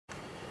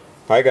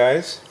Hi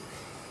guys.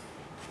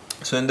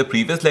 So in the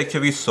previous lecture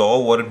we saw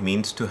what it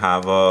means to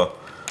have a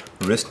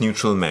risk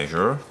neutral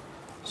measure.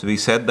 So we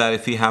said that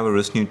if we have a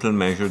risk neutral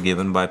measure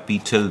given by P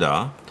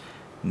tilde,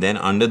 then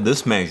under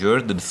this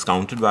measure the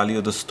discounted value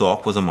of the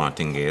stock was a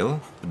martingale.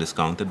 The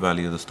discounted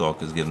value of the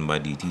stock is given by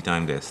dt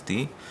times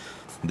st.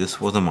 This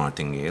was a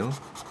martingale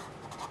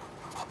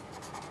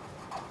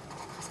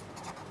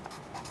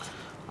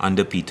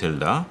under P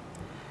tilde.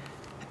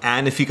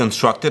 And if we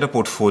constructed a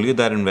portfolio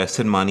that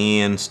invested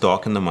money and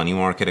stock in the money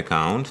market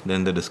account,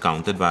 then the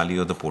discounted value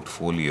of the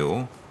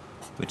portfolio,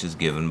 which is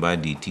given by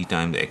dt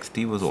times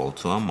xt, was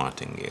also a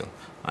martingale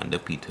under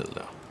P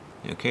tilde.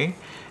 Okay?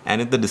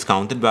 And if the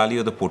discounted value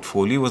of the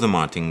portfolio was a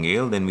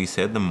martingale, then we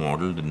said the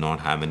model did not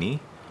have any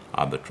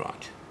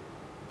arbitrage.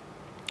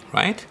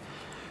 Right?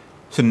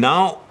 So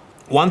now,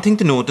 one thing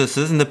to notice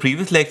is in the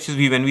previous lectures,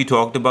 when we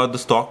talked about the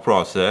stock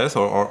process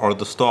or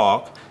the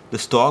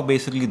stock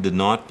basically did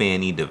not pay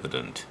any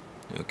dividend.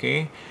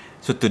 Okay,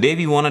 so today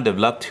we want to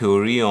develop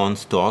theory on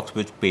stocks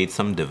which paid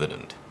some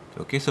dividend.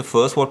 Okay, so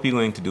first what we're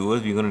going to do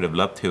is we're going to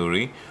develop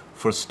theory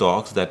for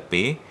stocks that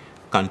pay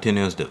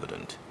continuous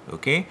dividend.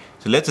 Okay,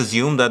 so let's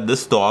assume that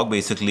this stock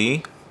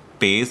basically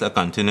pays a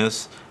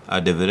continuous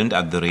dividend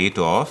at the rate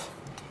of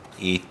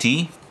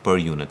 80 per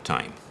unit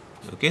time.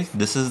 Okay,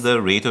 this is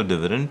the rate of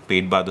dividend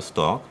paid by the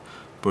stock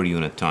per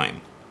unit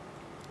time.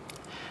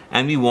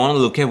 And we want to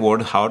look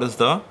at how does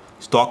the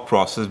stock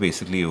process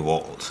basically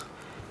evolves.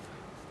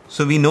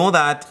 So we know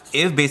that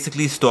if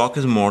basically stock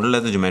is modeled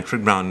as a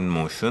geometric Brownian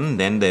motion,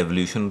 then the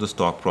evolution of the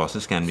stock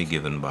process can be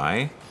given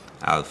by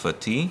alpha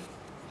t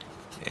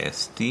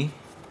st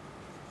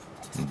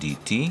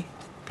dt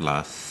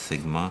plus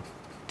sigma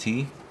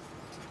t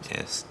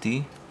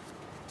st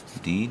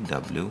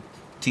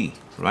dwt,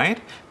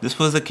 right? This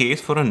was the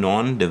case for a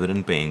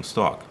non-dividend paying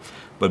stock.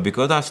 But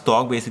because our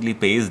stock basically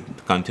pays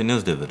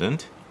continuous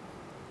dividend,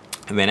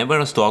 whenever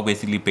a stock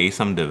basically pays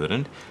some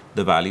dividend,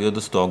 the value of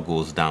the stock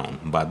goes down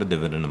by the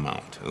dividend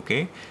amount.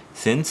 Okay,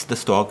 since the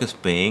stock is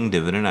paying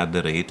dividend at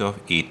the rate of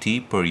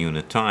 80 per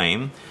unit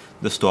time,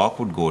 the stock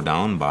would go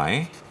down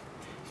by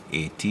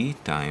 80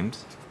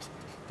 times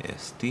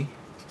st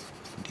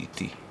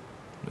dt.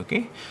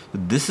 Okay, so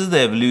this is the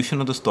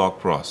evolution of the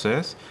stock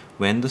process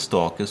when the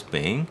stock is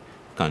paying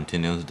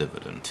continuous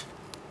dividend.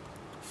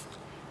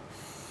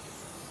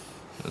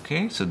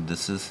 Okay, so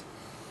this is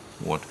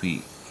what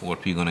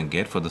we're going to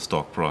get for the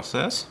stock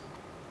process.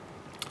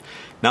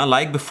 Now,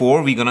 like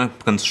before, we're going to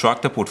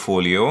construct a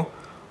portfolio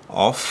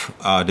of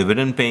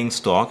dividend paying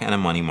stock and a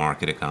money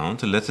market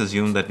account. So let's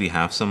assume that we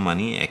have some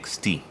money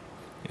xt.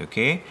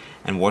 Okay,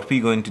 and what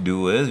we're going to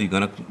do is we're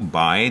going to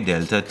buy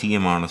delta t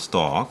amount of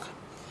stock.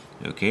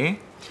 Okay,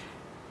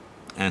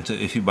 and so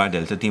if you buy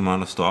delta t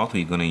amount of stock,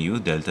 we're going to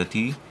use delta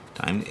t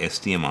times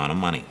st amount of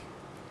money.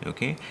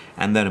 Okay,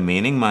 and the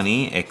remaining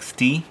money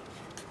xt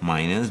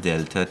minus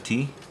delta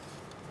t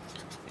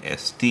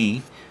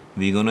st,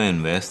 we're going to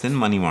invest in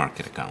money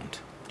market account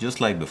just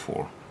like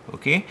before.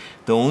 Okay,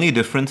 the only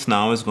difference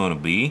now is going to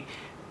be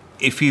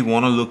if we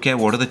want to look at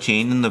what are the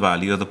change in the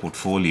value of the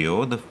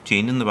portfolio. The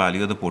change in the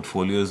value of the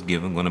portfolio is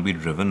going to be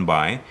driven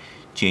by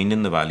change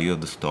in the value of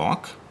the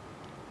stock,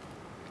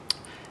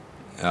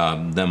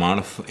 the amount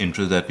of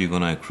interest that we're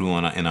going to accrue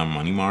in our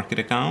money market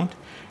account,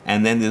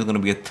 and then there's going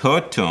to be a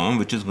third term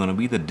which is going to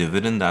be the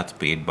dividend that's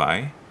paid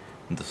by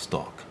the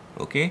stock.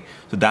 Okay,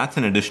 so that's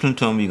an additional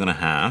term we're going to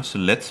have. So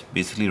let's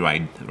basically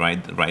write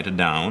it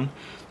down.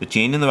 The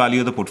change in the value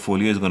of the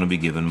portfolio is going to be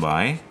given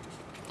by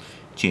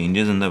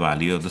changes in the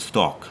value of the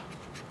stock,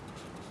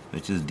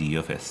 which is d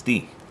of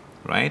st,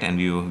 right? And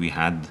we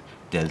had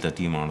delta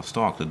t amount of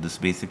stock. So this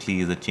basically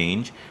is a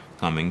change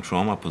coming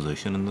from a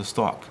position in the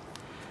stock.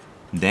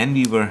 Then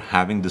we were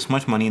having this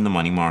much money in the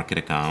money market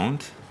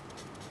account,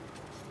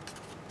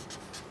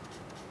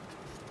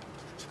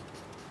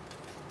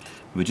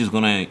 which is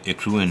going to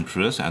accrue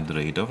interest at the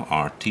rate of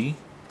RT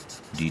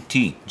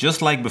dt,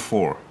 just like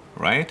before,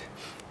 right?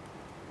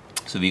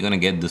 So we're going to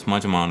get this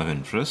much amount of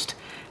interest,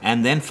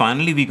 and then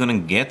finally we're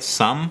going to get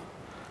some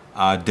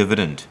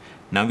dividend.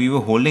 Now we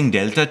were holding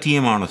delta t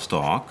amount of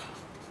stock,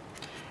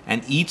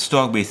 and each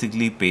stock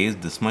basically pays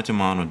this much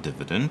amount of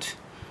dividend.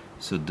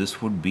 So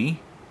this would be,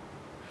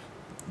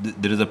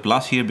 there is a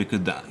plus here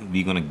because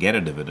we're going to get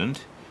a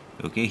dividend.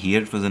 Okay,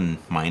 here it was a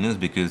minus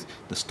because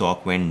the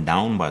stock went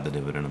down by the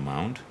dividend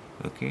amount.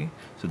 Okay,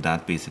 so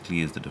that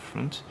basically is the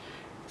difference,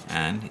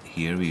 and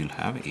here we will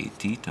have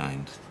 80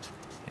 times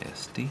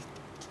st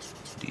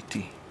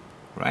dt,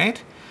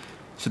 right?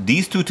 So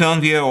these two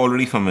terms we are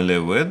already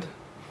familiar with,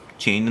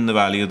 change in the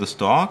value of the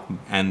stock,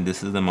 and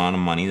this is the amount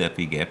of money that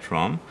we get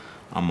from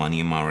our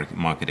money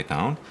market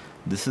account.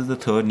 This is the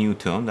third new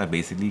term that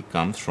basically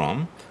comes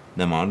from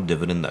the amount of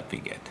dividend that we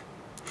get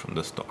from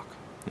the stock.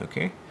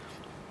 Okay,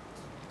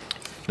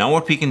 now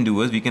what we can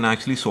do is we can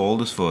actually solve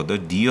this further.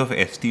 D of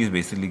st is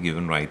basically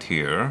given right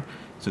here,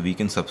 so we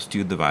can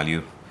substitute the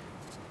value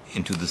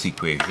into this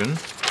equation.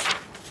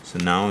 So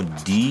now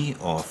d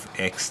of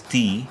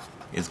xt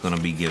is going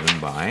to be given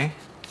by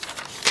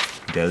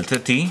delta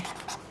t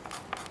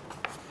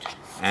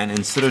And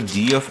instead of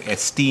d of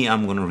st,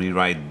 I'm going to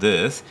rewrite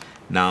this.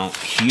 Now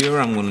here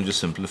I'm going to just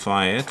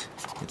simplify it.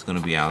 It's going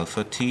to be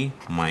alpha t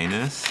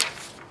minus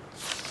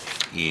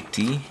at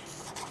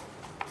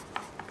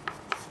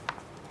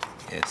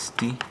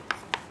st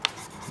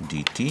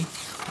dt.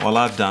 All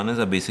I've done is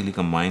I basically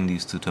combined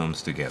these two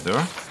terms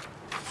together,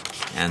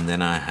 and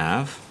then I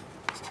have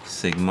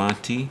sigma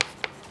t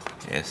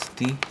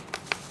st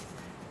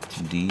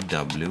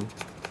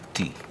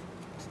dwt,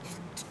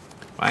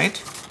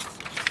 right?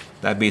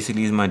 That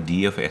basically is my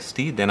d of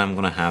st. Then I'm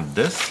going to have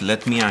this.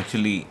 Let me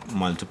actually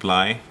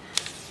multiply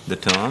the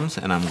terms,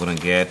 and I'm going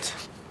to get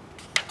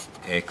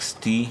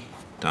xt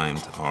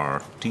times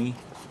rt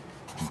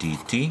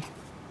dt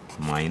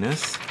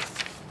minus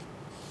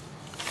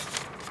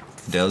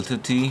delta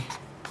t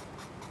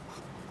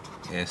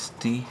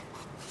st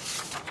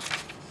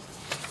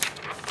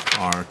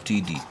rt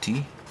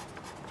dt.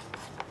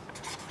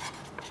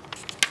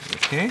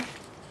 Okay,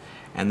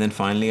 and then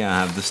finally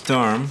I have this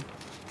term,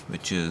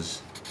 which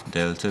is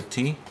delta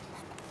t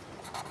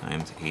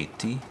times at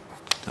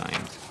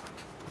times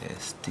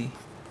st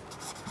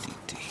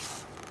dt.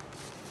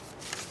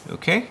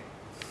 Okay,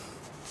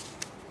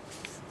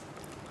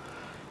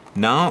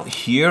 now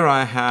here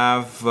I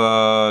have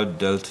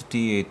delta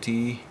t at.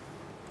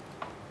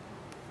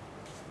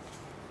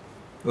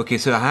 Okay,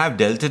 so I have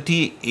delta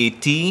t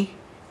at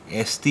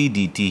st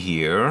dt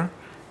here,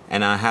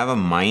 and I have a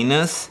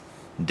minus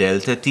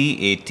delta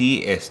t at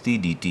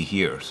st dt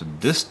here. So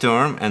this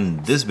term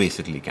and this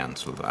basically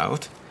cancels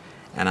out,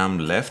 and I'm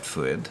left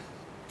with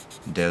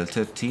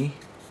delta t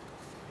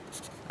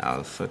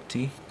alpha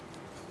t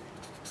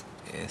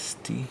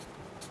st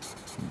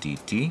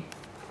dt.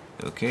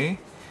 Okay,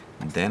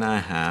 then I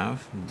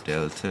have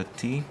delta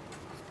t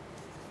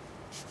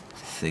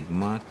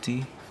sigma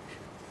t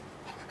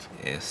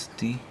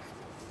st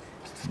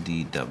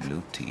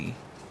dwt.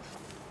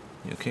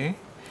 Okay,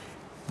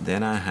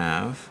 then I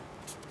have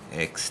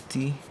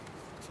xt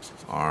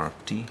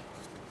rt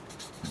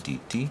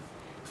dt,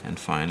 and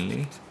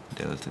finally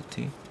delta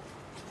t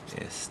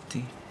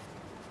st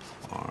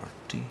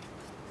rt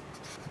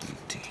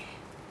dt.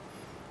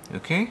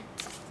 Okay,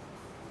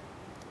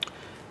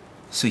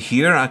 so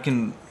here I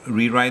can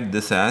rewrite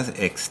this as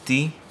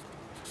xt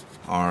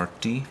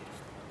rt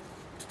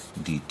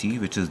dt,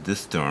 which is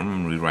this term.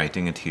 I'm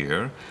rewriting it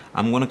here.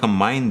 I'm going to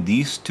combine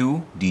these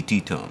two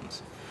dt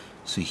terms.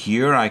 So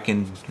here I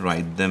can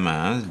write them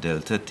as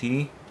delta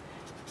t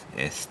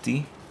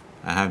st.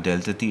 I have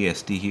delta t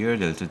st here,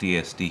 delta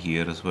t st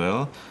here as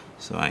well.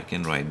 So I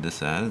can write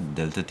this as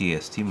delta t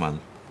st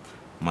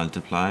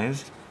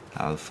multiplies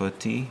alpha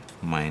t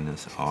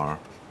minus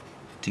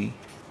rt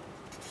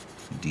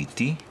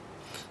dt.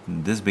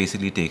 This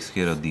basically takes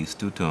care of these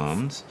two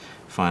terms.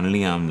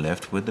 Finally, I'm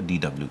left with the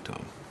dw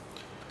term,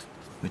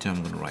 which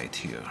I'm going to write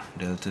here.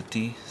 Delta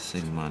t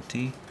sigma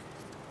t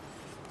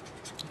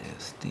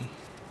st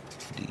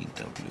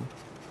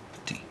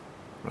dwt.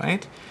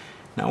 Right?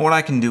 Now what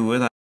I can do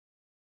is